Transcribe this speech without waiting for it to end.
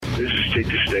This is Steve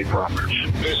the State Roberts.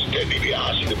 This is Ted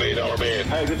DiBiase, the $1 Million Man.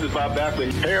 Hey, this is Bob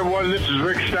Backlund. Hey, everyone, this is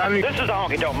Rick Steiner. This is the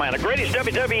Honky Tonk Man, the greatest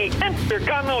WWE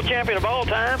Intercontinental Champion of all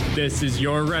time. This is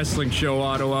your wrestling show,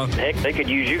 Ottawa. Heck, they could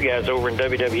use you guys over in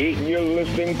WWE. You're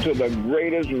listening to the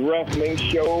greatest wrestling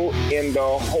show in the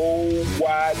whole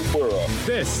wide world.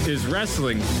 This is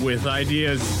Wrestling with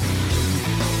Ideas.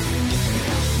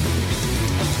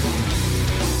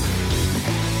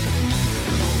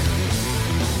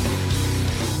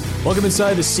 Welcome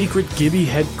inside the secret Gibby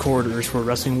headquarters for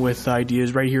Wrestling with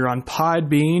Ideas right here on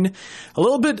Podbean. A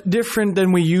little bit different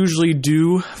than we usually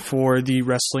do for the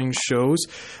wrestling shows.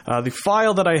 The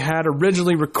file that I had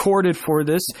originally recorded for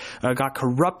this got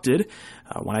corrupted.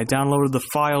 When I downloaded the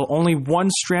file, only one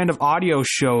strand of audio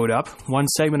showed up, one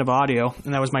segment of audio,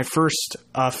 and that was my first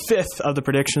fifth of the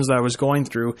predictions that I was going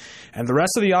through, and the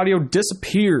rest of the audio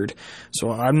disappeared.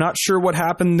 So I'm not sure what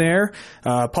happened there.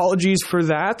 Apologies for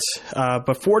that,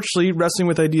 but fortunately, Wrestling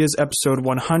with Ideas episode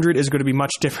 100 is going to be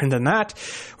much different than that.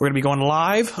 We're going to be going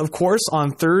live, of course,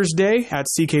 on Thursday at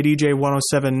CKDJ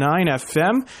 1079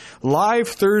 FM. Live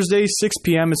Thursday, 6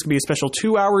 p.m. It's going to be a special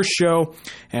 2-hour show,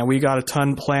 and we got a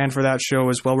ton planned for that show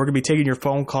as well. We're going to be taking your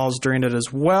phone calls during it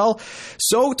as well.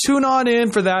 So tune on in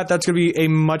for that. That's going to be a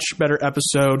much better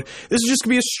episode. This is just going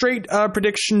to be a straight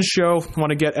prediction show. I want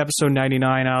to get episode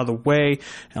 99 out of the way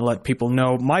and let people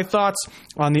know my thoughts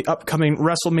on the upcoming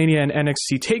WrestleMania and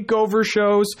NXT TakeOver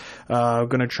shows. I'm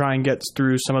going to try and get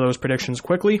through some of those predictions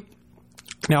quickly.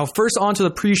 Now, first on to the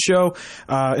pre-show.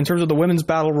 In terms of the Women's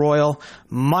Battle Royal,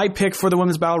 my pick for the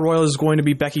Women's Battle Royal is going to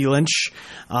be Becky Lynch.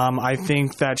 I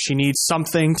think that she needs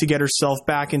something to get herself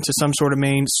back into some sort of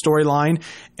main storyline,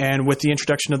 and with the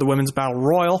introduction of the Women's Battle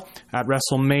Royal at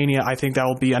WrestleMania, I think that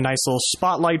will be a nice little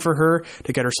spotlight for her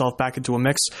to get herself back into a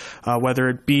mix, whether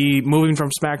it be moving from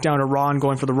SmackDown to Raw and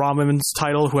going for the Raw Women's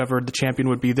title, whoever the champion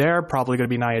would be there, probably going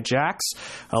to be Nia Jax.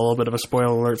 A little bit of a spoiler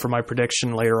alert for my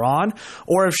prediction later on.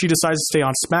 Or if she decides to stay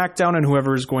on SmackDown, and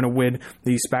whoever is going to win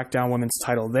the SmackDown Women's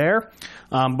title there.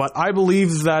 But I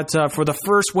believe that for the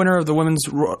first winner of the Women's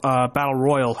Battle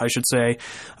Royal, I should say,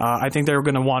 I think they're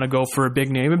going to want to go for a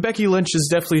big name. And Becky Lynch is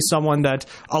definitely someone that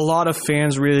a lot of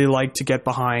fans really like to get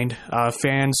behind.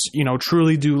 Fans,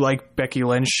 truly do like Becky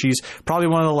Lynch. She's probably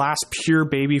one of the last pure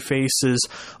baby faces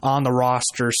on the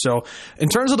roster. So in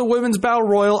terms of the Women's Battle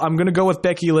Royal, I'm going to go with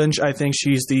Becky Lynch. I think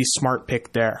she's the smart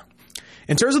pick there.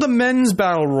 In terms of the Men's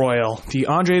Battle Royal, the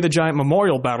Andre the Giant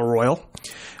Memorial Battle Royal,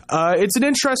 it's an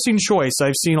interesting choice.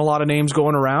 I've seen a lot of names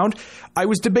going around. I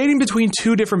was debating between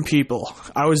two different people.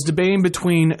 I was debating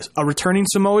between a returning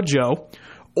Samoa Joe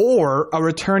or a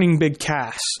returning Big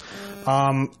Cass.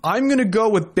 I'm going to go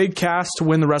with Big Cass to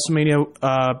win the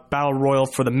WrestleMania Battle Royal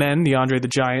for the men, the Andre the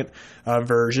Giant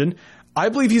version. I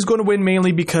believe he's going to win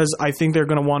mainly because I think they're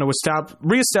going to want to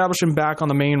reestablish him back on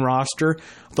the main roster.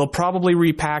 They'll probably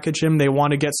repackage him. They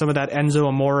want to get some of that Enzo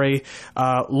Amore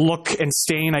look and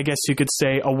stain, I guess you could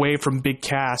say, away from Big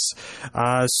Cass.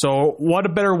 So what a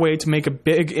better way to make a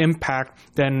big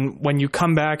impact than when you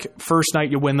come back, first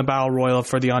night you win the Battle Royal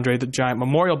for the Andre the Giant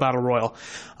Memorial Battle Royal.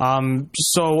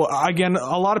 So again,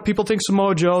 a lot of people think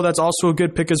Samoa Joe. That's also a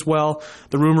good pick as well.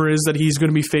 The rumor is that he's going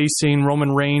to be facing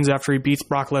Roman Reigns after he beats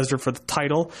Brock Lesnar for the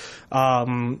title.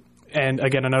 And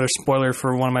again, another spoiler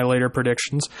for one of my later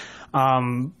predictions.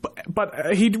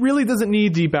 But he really doesn't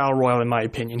need the Battle Royal, in my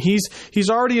opinion. He's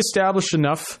already established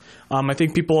enough. I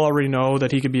think people already know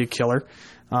that he could be a killer.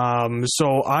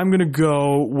 So I'm going to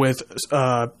go with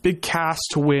Big Cass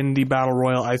to win the Battle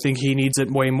Royal. I think he needs it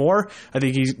way more. I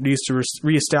think he needs to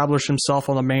reestablish himself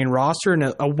on the main roster,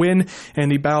 and a win in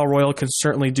the Battle Royal can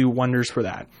certainly do wonders for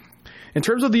that. In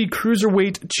terms of the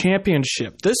Cruiserweight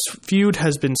Championship, this feud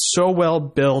has been so well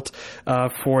built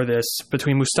for this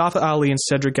between Mustafa Ali and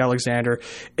Cedric Alexander.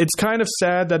 It's kind of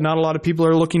sad that not a lot of people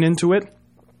are looking into it.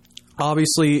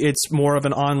 Obviously, it's more of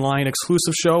an online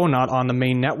exclusive show, not on the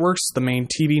main networks, the main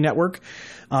TV network.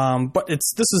 But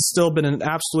this has still been an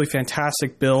absolutely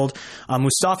fantastic build.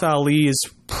 Mustafa Ali is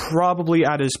probably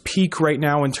at his peak right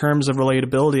now in terms of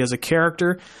relatability as a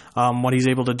character, what he's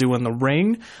able to do in the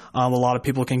ring. A lot of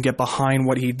people can get behind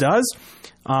what he does.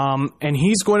 And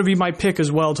he's going to be my pick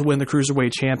as well to win the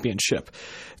Cruiserweight Championship.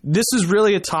 This is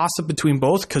really a toss-up between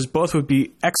both because both would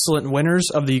be excellent winners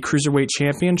of the Cruiserweight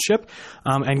Championship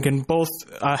and can both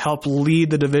help lead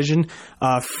the division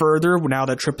further now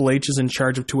that Triple H is in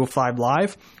charge of 205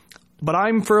 Live. But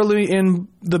I'm firmly in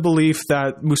the belief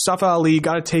that Mustafa Ali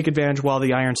got to take advantage while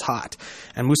the iron's hot.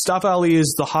 And Mustafa Ali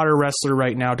is the hotter wrestler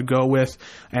right now to go with.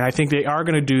 And I think they are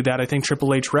going to do that. I think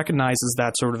Triple H recognizes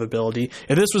that sort of ability.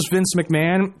 If this was Vince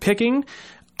McMahon picking,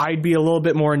 I'd be a little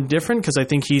bit more indifferent because I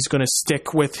think he's going to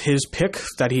stick with his pick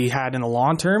that he had in the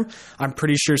long term. I'm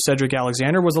pretty sure Cedric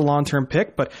Alexander was a long-term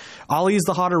pick, but Ali is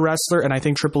the hotter wrestler, and I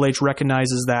think Triple H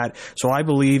recognizes that. So I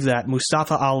believe that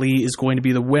Mustafa Ali is going to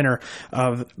be the winner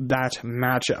of that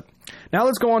matchup. Now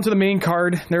let's go on to the main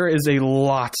card. There is a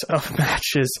lot of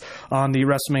matches on the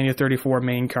WrestleMania 34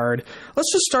 main card.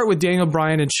 Let's just start with Daniel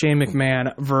Bryan and Shane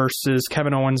McMahon versus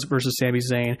Kevin Owens versus Sami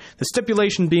Zayn. The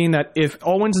stipulation being that if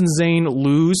Owens and Zayn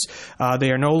lose,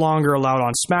 they are no longer allowed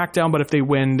on SmackDown, but if they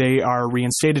win, they are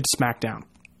reinstated to SmackDown.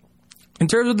 In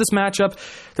terms of this matchup,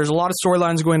 there's a lot of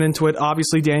storylines going into it.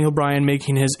 Obviously, Daniel Bryan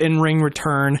making his in-ring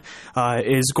return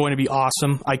is going to be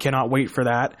awesome. I cannot wait for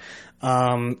that.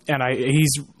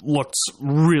 He's looked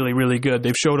really, really good.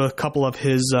 They've showed a couple of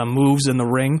his moves in the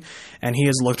ring, and he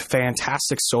has looked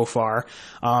fantastic so far.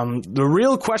 The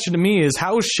real question to me is,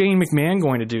 how is Shane McMahon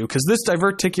going to do? Because this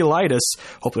diverticulitis,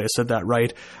 hopefully I said that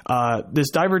right, this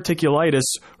diverticulitis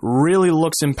really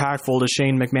looks impactful to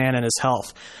Shane McMahon and his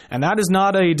health. And that is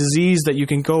not a disease that you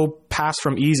can go past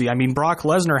from easy. I mean, Brock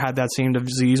Lesnar had that same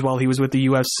disease while he was with the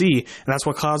UFC, and that's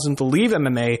what caused him to leave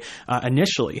MMA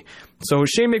initially. So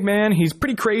Shane McMahon, he's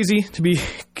pretty crazy to be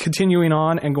continuing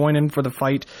on and going in for the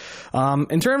fight.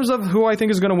 In terms of who I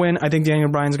think is going to win, I think Daniel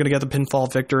Bryan's going to get the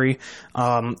pinfall victory.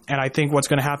 And I think what's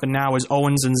going to happen now is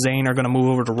Owens and Zayn are going to move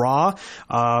over to Raw.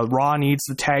 Raw needs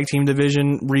the tag team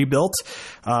division rebuilt.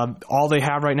 All they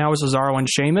have right now is Cesaro and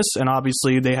Sheamus, and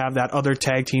obviously they have that other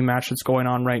tag team match that's going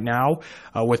on right now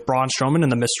with Braun Strowman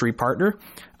and the mystery partner.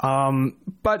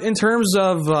 But in terms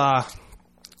of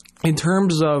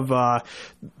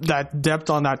that depth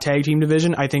on that tag team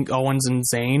division, I think Owens and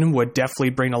Zayn would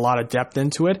definitely bring a lot of depth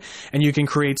into it, and you can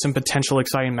create some potential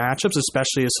exciting matchups,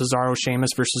 especially a Cesaro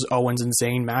Sheamus versus Owens and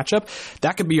Zayn matchup.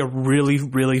 That could be a really,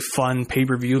 really fun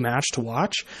pay-per-view match to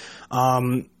watch.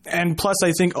 And plus,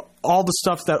 I think all the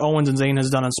stuff that Owens and Zayn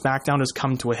has done on SmackDown has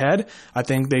come to a head. I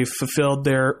think they've fulfilled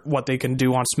what they can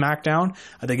do on SmackDown.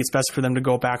 I think it's best for them to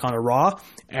go back on a Raw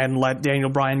and let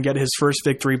Daniel Bryan get his first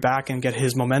victory back and get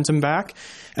his momentum back.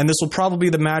 And this will probably be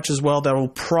the match as well that will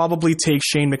probably take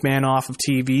Shane McMahon off of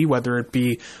TV, whether it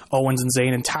be Owens and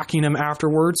Zayn attacking him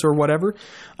afterwards or whatever.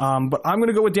 But I'm going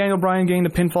to go with Daniel Bryan getting the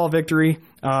pinfall victory.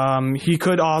 He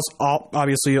could also,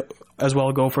 obviously as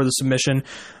well go for the submission,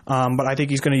 but I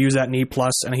think he's going to use that knee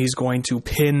plus, and he's going to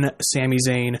pin Sami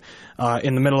Zayn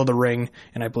in the middle of the ring,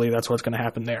 and I believe that's what's going to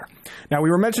happen there. Now, we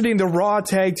were mentioning the Raw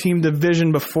Tag Team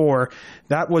division before.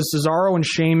 That was Cesaro and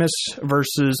Sheamus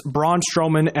versus Braun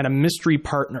Strowman and a mystery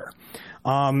partner.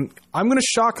 I'm going to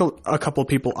shock a couple of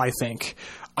people, I think.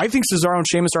 I think Cesaro and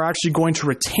Sheamus are actually going to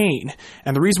retain.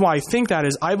 And the reason why I think that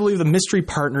is I believe the mystery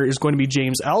partner is going to be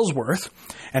James Ellsworth.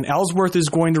 And Ellsworth is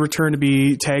going to return to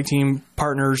be tag team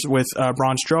partners with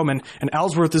Braun Strowman. And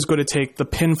Ellsworth is going to take the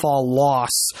pinfall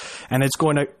loss. And it's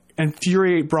going to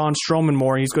infuriate Braun Strowman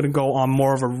more. He's going to go on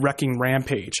more of a wrecking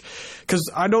rampage. Because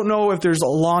I don't know if there's a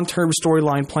long-term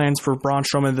storyline plans for Braun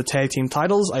Strowman in the tag team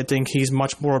titles. I think he's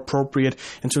much more appropriate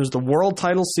in terms of the world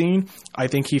title scene. I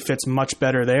think he fits much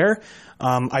better there.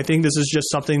 I think this is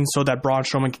just something so that Braun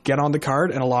Strowman can get on the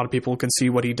card and a lot of people can see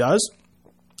what he does.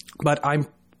 But I'm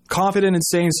confident in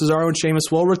saying Cesaro and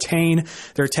Sheamus will retain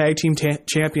their tag team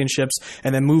championships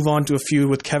and then move on to a feud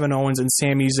with Kevin Owens and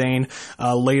Sami Zayn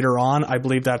later on. I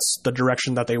believe that's the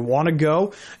direction that they want to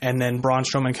go, and then Braun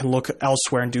Strowman can look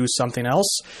elsewhere and do something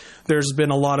else. There's been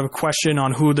a lot of question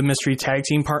on who the mystery tag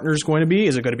team partner is going to be.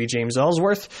 Is it going to be James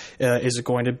Ellsworth? Is it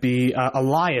going to be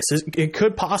Elias? It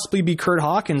could possibly be Curt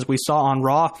Hawkins. We saw on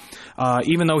Raw,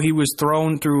 even though he was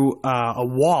thrown through a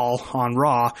wall on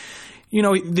Raw, you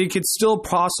know, they could still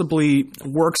possibly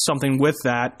work something with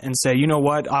that and say, you know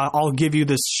what, I'll give you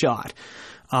this shot.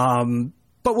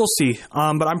 But we'll see.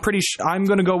 But I'm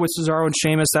going to go with Cesaro and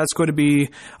Sheamus. That's going to be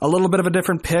a little bit of a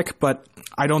different pick, but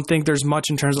I don't think there's much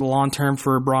in terms of the long term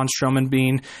for Braun Strowman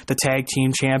being the tag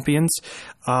team champions,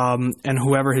 and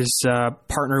whoever his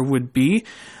partner would be.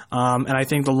 And I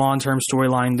think the long term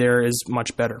storyline there is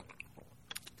much better.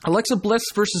 Alexa Bliss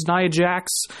versus Nia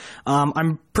Jax.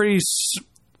 I'm pretty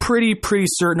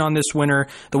certain on this winner,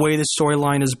 the way this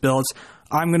storyline is built.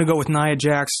 I'm going to go with Nia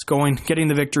Jax getting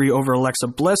the victory over Alexa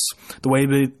Bliss. The way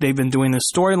they've been doing this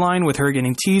storyline with her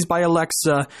getting teased by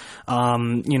Alexa,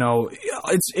 you know,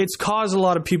 it's caused a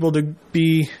lot of people to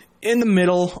be in the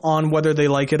middle on whether they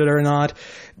like it or not.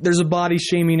 There's a body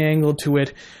shaming angle to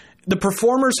it. The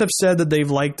performers have said that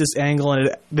they've liked this angle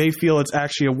and they feel it's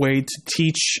actually a way to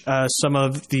teach some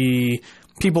of the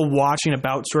people watching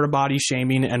about sort of body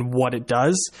shaming and what it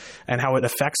does and how it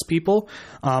affects people.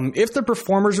 If the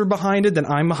performers are behind it, then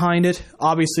I'm behind it.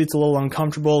 Obviously, it's a little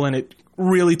uncomfortable and it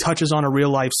really touches on a real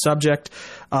life subject.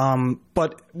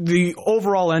 But the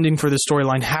overall ending for this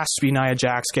storyline has to be Nia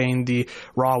Jax getting the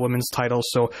Raw Women's title.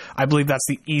 So I believe that's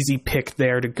the easy pick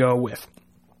there to go with.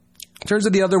 In terms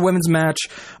of the other women's match,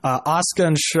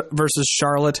 Asuka versus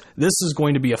Charlotte, this is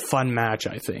going to be a fun match,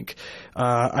 I think.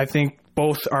 I think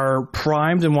both are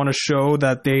primed and want to show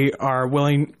that they are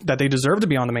willing, that they deserve to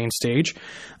be on the main stage.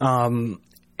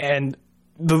 And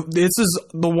this is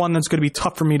the one that's going to be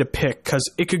tough for me to pick because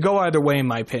it could go either way, in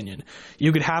my opinion.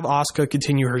 You could have Asuka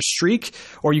continue her streak,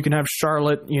 or you can have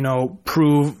Charlotte,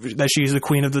 prove that she's the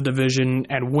queen of the division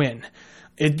and win.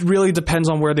 It really depends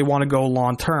on where they want to go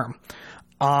long term.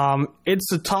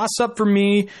 It's a toss-up for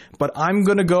me, but I'm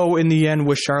going to go in the end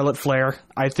with Charlotte Flair.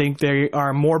 I think they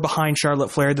are more behind Charlotte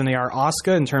Flair than they are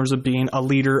Asuka in terms of being a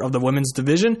leader of the women's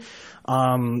division.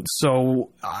 So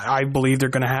I believe they're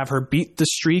going to have her beat the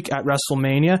streak at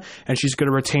WrestleMania, and she's going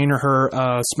to retain her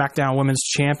SmackDown Women's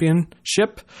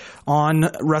Championship on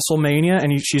WrestleMania,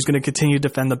 and she's going to continue to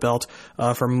defend the belt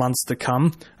for months to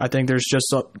come. I think there's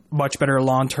just a much better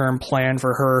long-term plan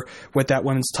for her with that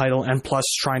women's title, and plus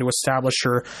trying to establish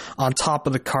her on top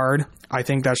of the card. I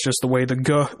think that's just the way to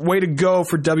go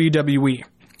for WWE.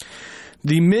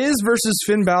 The Miz versus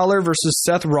Finn Balor versus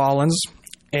Seth Rollins,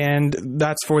 and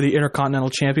that's for the Intercontinental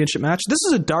Championship match. This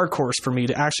is a dark horse for me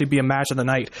to actually be a match of the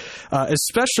night,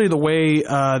 especially the way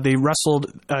they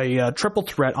wrestled a triple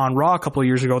threat on Raw a couple of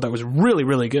years ago that was really,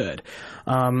 really good.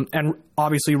 And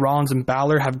obviously Rollins and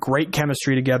Balor have great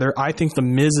chemistry together. I think the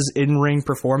Miz's in-ring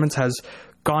performance has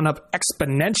gone up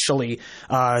exponentially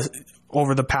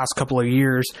over the past couple of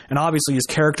years, and obviously his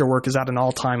character work is at an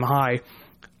all-time high.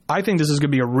 I think this is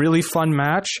going to be a really fun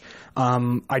match.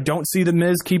 I don't see The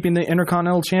Miz keeping the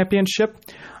Intercontinental Championship.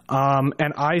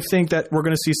 And I think that we're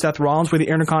going to see Seth Rollins with the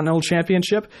Intercontinental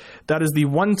Championship. That is the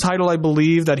one title I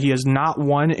believe that he has not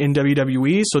won in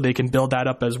WWE, so they can build that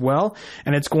up as well.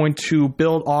 And it's going to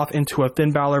build off into a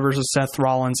Finn Balor versus Seth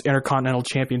Rollins Intercontinental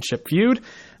Championship feud.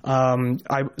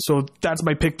 So that's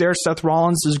my pick there. Seth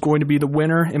Rollins is going to be the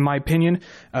winner, in my opinion,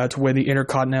 to win the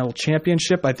Intercontinental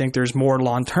Championship. I think there's more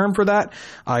long-term for that.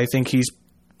 I think he's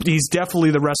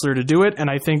definitely the wrestler to do it, and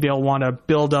I think they'll want to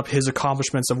build up his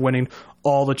accomplishments of winning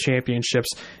all the championships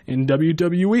in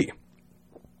WWE.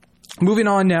 Moving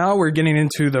on now, we're getting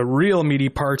into the real meaty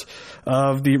part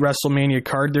of the WrestleMania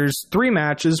card. There's 3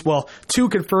 matches, well, 2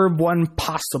 confirmed, 1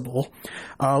 possible.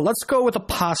 Let's go with a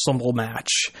possible match.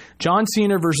 John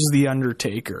Cena versus The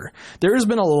Undertaker. There has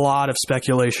been a lot of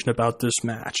speculation about this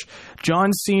match.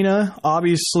 John Cena,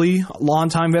 obviously,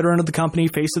 longtime veteran of the company,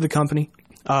 face of the company,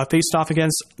 faced off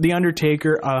against The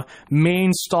Undertaker, a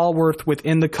main stalwart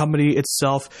within the company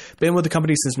itself. Been with the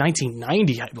company since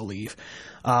 1990, I believe.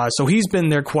 So he's been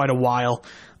there quite a while.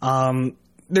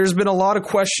 There's been a lot of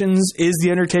questions. Is The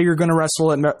Undertaker going to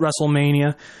wrestle at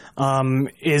WrestleMania?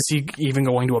 Is he even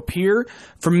going to appear?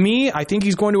 For me, I think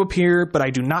he's going to appear, but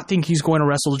I do not think he's going to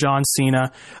wrestle John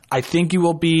Cena. I think it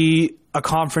will be a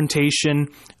confrontation,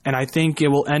 and I think it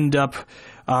will end up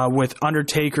with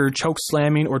Undertaker choke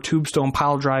slamming or tombstone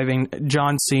pile driving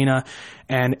John Cena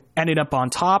and ending up on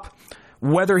top.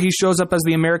 Whether he shows up as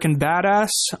the American Badass,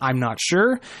 I'm not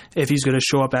sure. If he's going to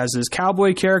show up as his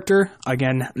cowboy character,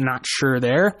 again, not sure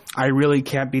there. I really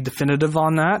can't be definitive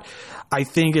on that. I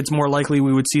think it's more likely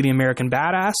we would see the American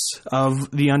Badass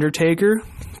of The Undertaker,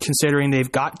 considering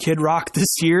they've got Kid Rock this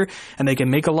year and they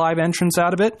can make a live entrance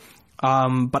out of it.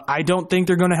 But I don't think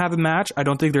they're going to have a match. I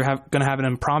don't think they're going to have an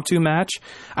impromptu match.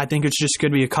 I think it's just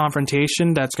going to be a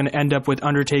confrontation that's going to end up with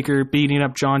Undertaker beating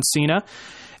up John Cena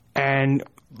and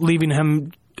leaving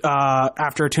him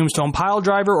after a tombstone pile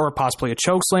driver or possibly a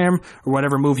choke slam or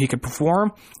whatever move he could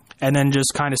perform, and then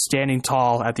just kind of standing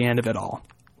tall at the end of it all.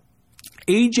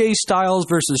 AJ Styles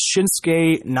versus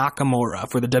Shinsuke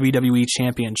Nakamura for the WWE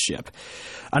Championship.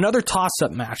 Another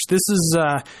toss-up match. This is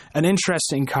an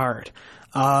interesting card.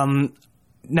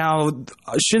 Now,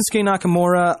 Shinsuke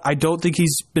Nakamura, I don't think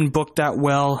he's been booked that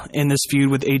well in this feud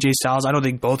with AJ Styles. I don't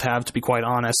think both have, to be quite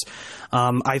honest.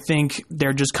 I think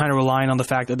they're just kind of relying on the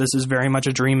fact that this is very much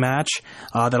a dream match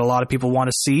that a lot of people want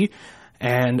to see.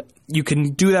 And you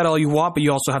can do that all you want, but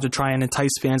you also have to try and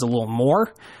entice fans a little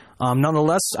more.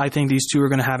 Nonetheless, I think these two are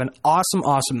going to have an awesome,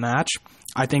 awesome match.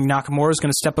 I think Nakamura is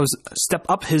going to step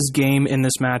up his game in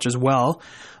this match as well.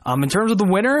 In terms of the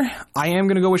winner, I am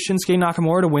going to go with Shinsuke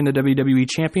Nakamura to win the WWE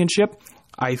Championship.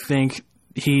 I think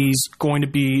he's going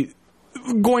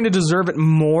to deserve it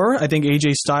more. I think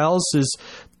AJ Styles has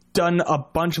done a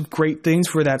bunch of great things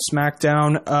for that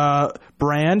SmackDown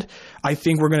brand. I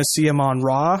think we're going to see him on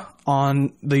Raw,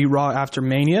 on the Raw after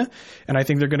Mania, and I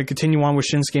think they're going to continue on with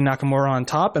Shinsuke Nakamura on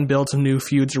top and build some new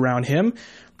feuds around him.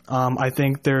 I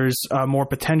think there's more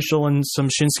potential in some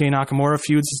Shinsuke Nakamura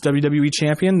feuds as WWE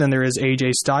champion than there is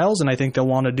AJ Styles, and I think they'll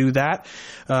want to do that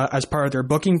as part of their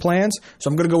booking plans. So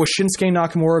I'm going to go with Shinsuke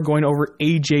Nakamura going over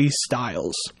AJ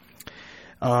Styles.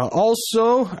 I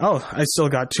still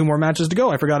got 2 more matches to go.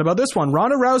 I forgot about this one.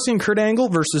 Ronda Rousey and Kurt Angle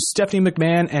versus Stephanie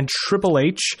McMahon and Triple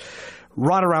H.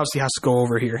 Ronda Rousey has to go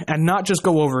over here, and not just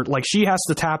go over, like, she has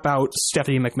to tap out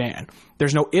Stephanie McMahon.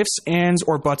 There's no ifs, ands,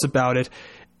 or buts about it.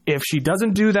 If she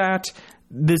doesn't do that,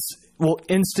 this will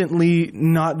instantly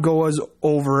not go as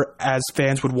over as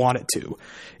fans would want it to.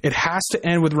 It has to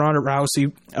end with Ronda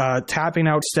Rousey tapping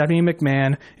out Stephanie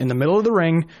McMahon in the middle of the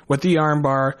ring with the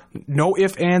armbar. No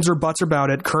ifs, ands, or buts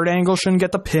about it. Kurt Angle shouldn't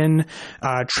get the pin.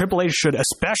 Triple H should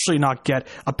especially not get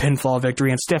a pinfall victory,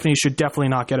 and Stephanie should definitely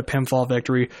not get a pinfall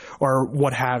victory or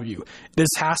what have you. This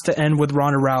has to end with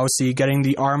Ronda Rousey getting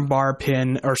the armbar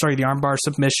the armbar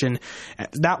submission.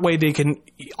 That way they can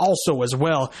also as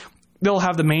well, they'll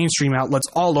have the mainstream outlets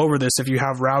all over this if you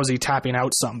have Rousey tapping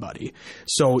out somebody.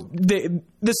 So this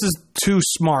is too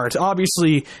smart.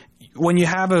 Obviously, when you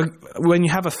have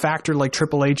a factor like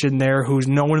Triple H in there, who's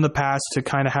known in the past to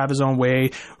kind of have his own way,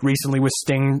 recently with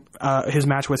Sting, his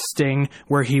match with Sting,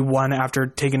 where he won after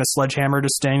taking a sledgehammer to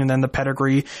Sting, and then the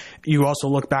pedigree. You also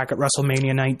look back at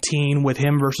WrestleMania 19 with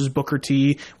him versus Booker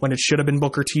T, when it should have been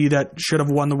Booker T that should have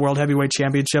won the World Heavyweight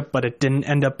Championship, but it didn't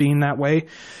end up being that way.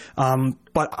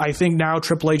 But I think now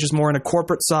Triple H is more on a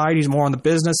corporate side. He's more on the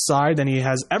business side than he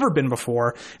has ever been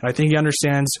before. And I think he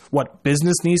understands what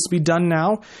business needs to be done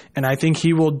now. And I think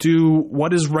he will do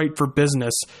what is right for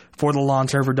business for the long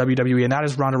term for WWE. And that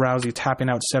is Ronda Rousey tapping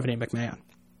out Stephanie McMahon.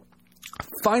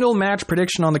 Final match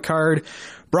prediction on the card: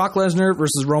 Brock Lesnar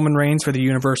versus Roman Reigns for the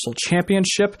Universal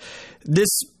Championship. This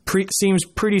seems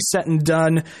pretty set and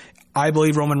done. I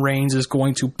believe Roman Reigns is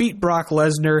going to beat Brock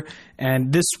Lesnar,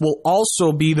 and this will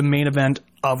also be the main event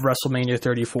of WrestleMania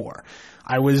 34.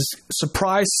 I was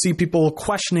surprised to see people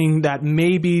questioning that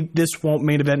maybe this won't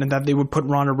main event and that they would put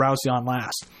Ronda Rousey on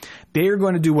last. They are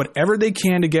going to do whatever they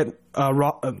can to get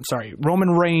Roman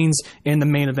Reigns in the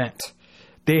main event.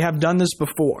 They have done this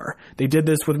before. They did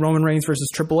this with Roman Reigns versus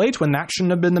Triple H when that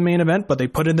shouldn't have been the main event, but they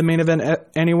put it in the main event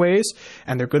anyways,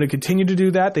 and they're going to continue to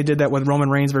do that. They did that with Roman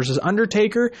Reigns versus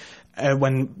Undertaker,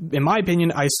 when, in my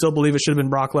opinion, I still believe it should have been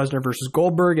Brock Lesnar versus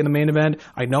Goldberg in the main event.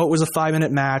 I know it was a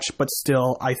 5-minute match, but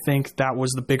still, I think that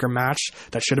was the bigger match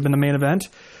that should have been the main event.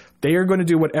 They are going to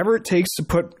do whatever it takes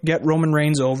to get Roman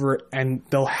Reigns over, and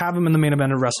they'll have him in the main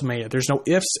event of WrestleMania. There's no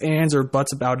ifs, ands, or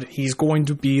buts about it. He's going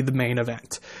to be the main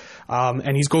event.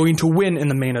 And he's going to win in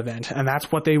the main event, and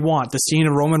that's what they want, the scene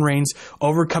of Roman Reigns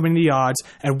overcoming the odds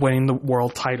and winning the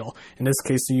world title, in this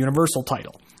case the Universal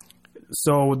title.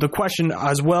 So the question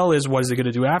as well is, what is he going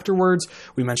to do afterwards?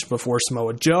 We mentioned before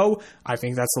Samoa Joe. I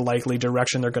think that's the likely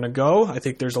direction they're going to go. I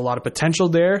think there's a lot of potential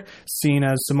there, seeing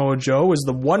as Samoa Joe is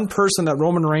the one person that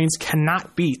Roman Reigns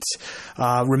cannot beat.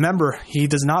 Remember, he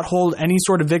does not hold any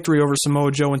sort of victory over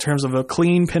Samoa Joe in terms of a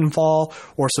clean pinfall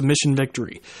or submission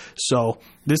victory. So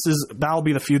that'll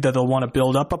be the feud that they'll want to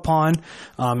build up upon,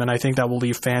 and I think that will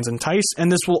leave fans enticed.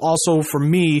 And this will also, for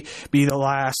me, be the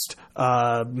last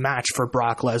match for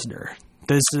Brock Lesnar.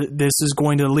 This is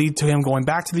going to lead to him going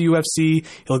back to the UFC.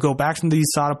 He'll go back to the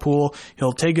USADA pool.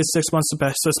 He'll take his 6-month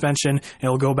suspension, and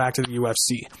he'll go back to the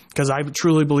UFC, because I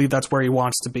truly believe that's where he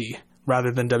wants to be,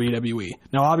 rather than WWE.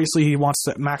 Now, obviously, he wants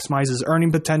to maximize his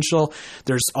earning potential.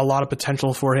 There's a lot of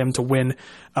potential for him to win,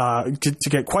 to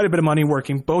get quite a bit of money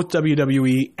working both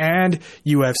WWE and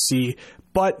UFC.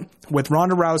 But with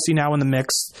Ronda Rousey now in the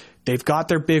mix, they've got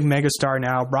their big megastar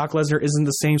now. Brock Lesnar isn't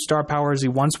the same star power as he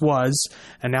once was,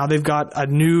 and now they've got a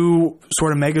new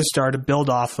sort of megastar to build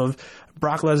off of.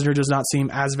 Brock Lesnar does not seem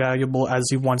as valuable as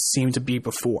he once seemed to be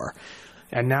before.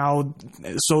 And now,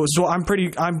 so I'm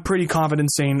pretty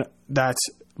confident saying that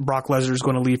Brock Lesnar is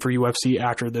going to leave for UFC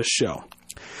after this show.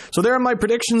 So there are my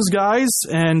predictions, guys.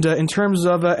 And in terms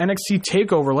of NXT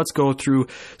TakeOver, let's go through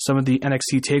some of the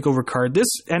NXT TakeOver card. This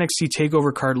NXT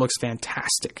TakeOver card looks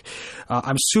fantastic.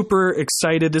 I'm super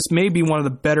excited. This may be one of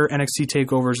the better NXT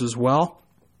TakeOvers as well.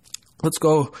 Let's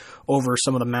go over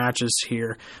some of the matches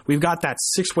here. We've got that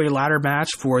 6-way ladder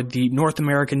match for the North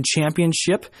American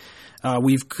Championship.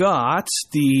 We've got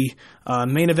the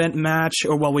main event match,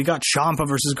 we got Ciampa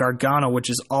versus Gargano, which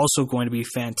is also going to be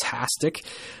fantastic.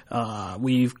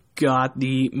 We've got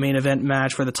the main event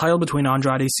match for the title between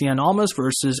Andrade Cien Almas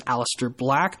versus Aleister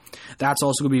Black. That's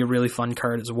also going to be a really fun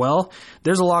card as well.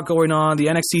 There's a lot going on. The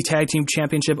NXT Tag Team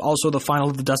Championship, also the final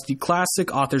of the Dusty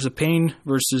Classic, Authors of Pain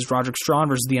versus Roderick Strong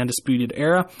versus the Undisputed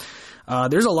Era.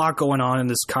 There's a lot going on in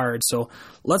this card. So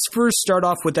let's first start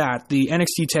off with that. The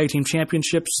NXT Tag Team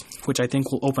Championships, which I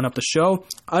think will open up the show.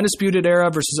 Undisputed Era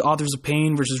versus Authors of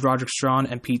Pain versus Roderick Strong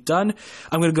and Pete Dunne.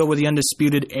 I'm going to go with the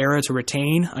Undisputed Era to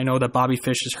retain. I know that Bobby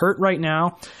Fish is hurt right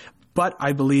now, but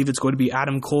I believe it's going to be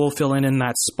Adam Cole filling in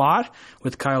that spot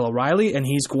with Kyle O'Reilly, and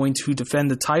he's going to defend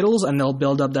the titles, and they'll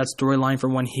build up that storyline for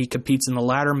when he competes in the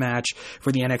ladder match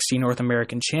for the NXT North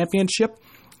American Championship.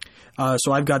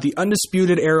 So I've got the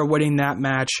Undisputed Era winning that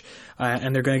match,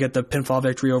 and they're going to get the pinfall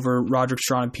victory over Roderick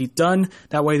Strong and Pete Dunne.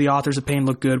 That way the Authors of Pain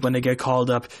look good when they get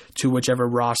called up to whichever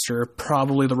roster,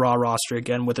 probably the Raw roster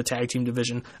again, with the tag team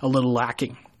division a little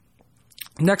lacking.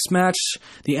 Next match,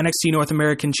 the NXT North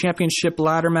American Championship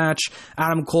ladder match.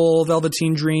 Adam Cole,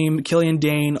 Velveteen Dream, Killian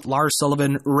Dane, Lars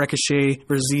Sullivan, Ricochet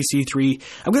versus EC3.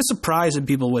 I'm going to surprise some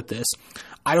people with this.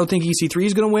 I don't think EC3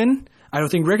 is going to win. I don't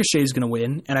think Ricochet is going to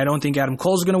win, and I don't think Adam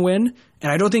Cole is going to win,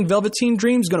 and I don't think Velveteen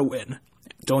Dream is going to win.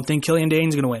 Don't think Killian Dane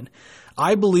is going to win.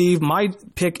 I believe my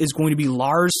pick is going to be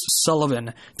Lars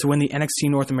Sullivan to win the NXT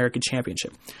North American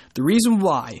Championship. The reason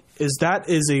why is that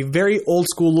is a very old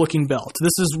school looking belt.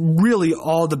 This is really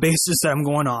all the basis that I'm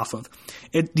going off of.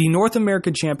 The North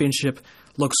American Championship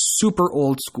looks super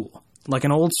old school, like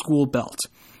an old school belt.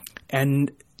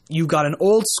 And you got an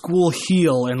old school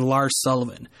heel in Lars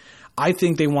Sullivan. I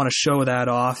think they want to show that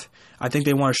off. I think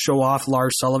they want to show off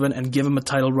Lars Sullivan and give him a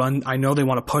title run. I know they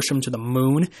want to push him to the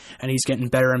moon, and he's getting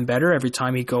better and better every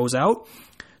time he goes out.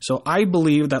 So I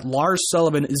believe that Lars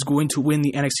Sullivan is going to win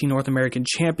the NXT North American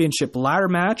Championship ladder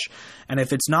match. And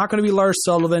if it's not going to be Lars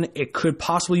Sullivan, it could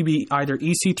possibly be either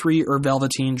EC3 or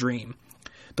Velveteen Dream.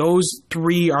 Those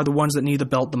three are the ones that need the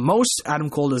belt the most. Adam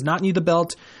Cole does not need the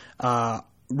belt.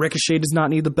 Ricochet does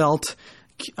not need the belt.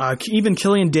 Even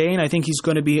Killian Dane, I think he's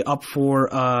going to be up for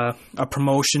a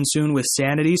promotion soon with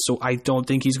Sanity, so I don't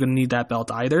think he's going to need that belt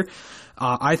either.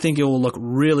 I think it will look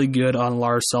really good on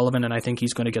Lars Sullivan, and I think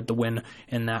he's going to get the win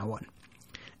in that one.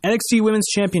 NXT Women's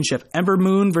Championship, Ember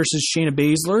Moon versus Shayna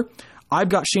Baszler. I've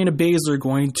got Shayna Baszler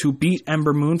going to beat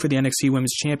Ember Moon for the NXT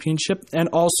Women's Championship and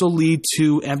also lead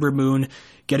to Ember Moon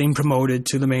getting promoted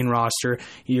to the main roster.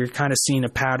 You're kind of seeing a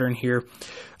pattern here.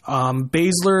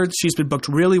 Baszler, she's been booked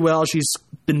really well. She's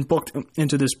been booked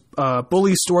into this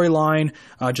bully storyline,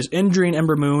 just injuring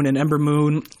Ember Moon. And Ember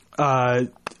Moon,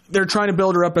 they're trying to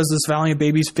build her up as this valiant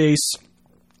baby's face.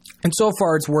 And so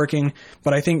far it's working,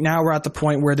 but I think now we're at the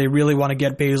point where they really want to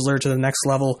get Baszler to the next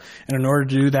level. And in order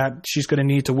to do that, she's going to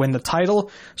need to win the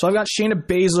title. So I've got Shayna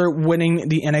Baszler winning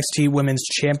the NXT Women's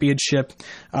Championship.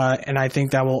 And I think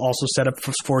that will also set up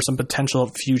for some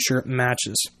potential future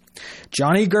matches.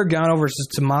 Johnny Gargano versus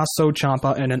Tommaso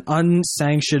Ciampa in an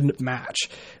unsanctioned match.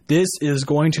 This is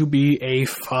going to be a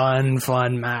fun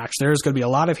match. There's going to be a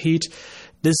lot of heat.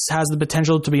 This has the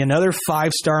potential to be another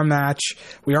 5-star match.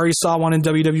 We already saw one in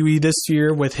WWE this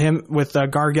year with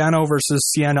Gargano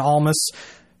versus Cien Almas,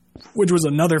 which was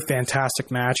another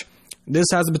fantastic match. This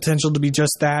has the potential to be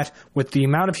just that. With the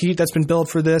amount of heat that's been built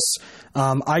for this,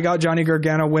 I got Johnny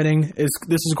Gargano winning. This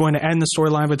is going to end the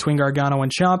storyline between Gargano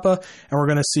and Ciampa, and we're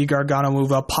going to see Gargano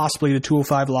move up possibly to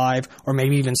 205 Live, or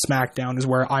maybe even SmackDown is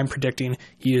where I'm predicting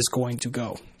he is going to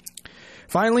go.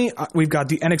 Finally, we've got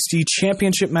the NXT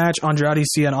Championship match, Andrade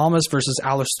Cien Almas versus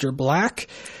Aleister Black.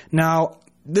 Now,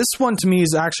 this one to me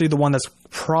is actually the one that's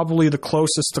probably the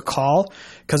closest to call,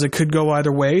 because it could go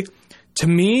either way. To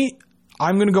me,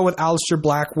 I'm going to go with Aleister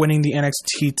Black winning the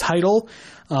NXT title.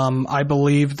 I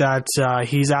believe that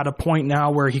he's at a point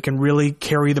now where he can really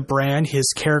carry the brand.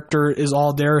 His character is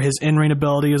all there. His in-ring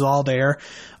ability is all there.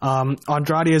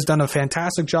 Andrade has done a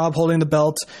fantastic job holding the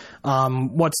belt.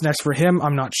 What's next for him,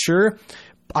 I'm not sure.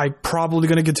 I'm probably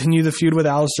going to continue the feud with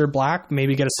Aleister Black,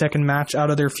 maybe get a second match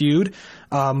out of their feud.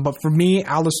 But for me,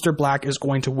 Aleister Black is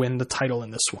going to win the title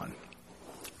in this one.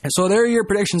 And so there are your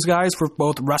predictions, guys, for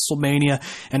both WrestleMania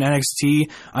and NXT.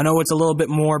 I know it's a little bit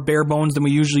more bare bones than we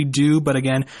usually do, but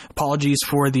again, apologies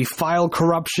for the file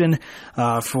corruption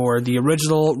for the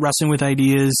original Wrestling with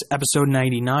Ideas, episode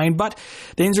 99. But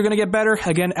things are going to get better.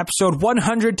 Again, episode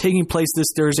 100 taking place this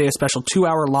Thursday, a special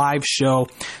 2-hour live show.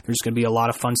 There's going to be a lot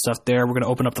of fun stuff there. We're going to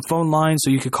open up the phone line so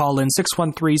you can call in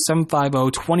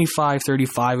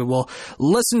 613-750-2535, and we'll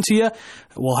listen to you.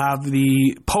 We'll have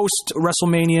the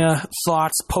post-WrestleMania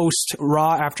thoughts, post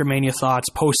Raw After Mania thoughts,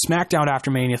 post SmackDown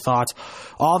After Mania thoughts,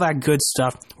 all that good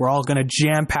stuff. We're all going to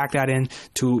jam-pack that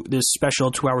into this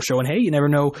special 2-hour show. And hey, you never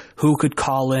know who could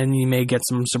call in. You may get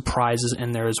some surprises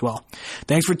in there as well.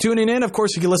 Thanks for tuning in. Of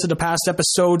course, you can listen to past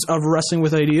episodes of Wrestling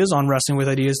with Ideas on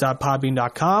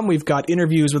wrestlingwithideas.podbean.com. We've got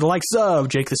interviews with the likes of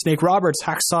Jake the Snake Roberts,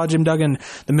 Hacksaw Jim Duggan,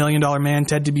 the $1 Million Man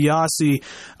Ted DiBiase,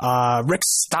 Rick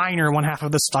Steiner, one half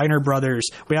of the Steiner brothers.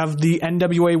 We have the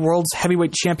NWA World's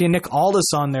Heavyweight Champion Nick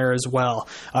Aldis on there as well.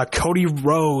 Cody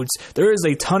Rhodes. There is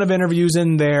a ton of interviews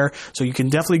in there, so you can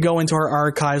definitely go into our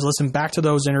archives, listen back to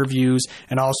those interviews,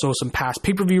 and also some past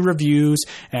pay-per-view reviews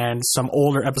and some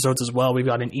older episodes as well. We've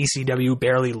got an ECW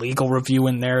Barely Legal review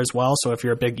in there as well, so if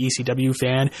you're a big ECW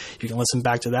fan, you can listen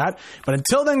back to that. But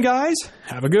until then, guys,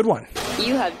 have a good one.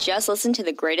 You have just listened to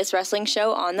the greatest wrestling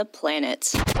show on the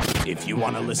planet. If you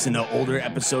want to listen to older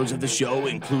episodes of the show,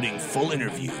 including full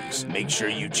interviews, make sure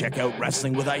you check out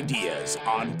Wrestling with Ideas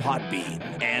on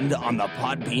Podbean and on the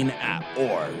Podbean app,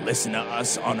 or listen to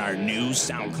us on our new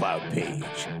SoundCloud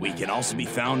page. We can also be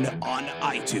found on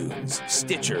iTunes,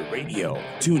 Stitcher Radio,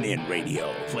 TuneIn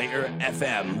Radio, Player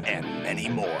FM, and many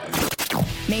more.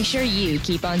 Make sure you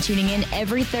keep on tuning in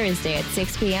every Thursday at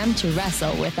 6 p.m. to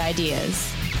Wrestle with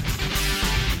Ideas.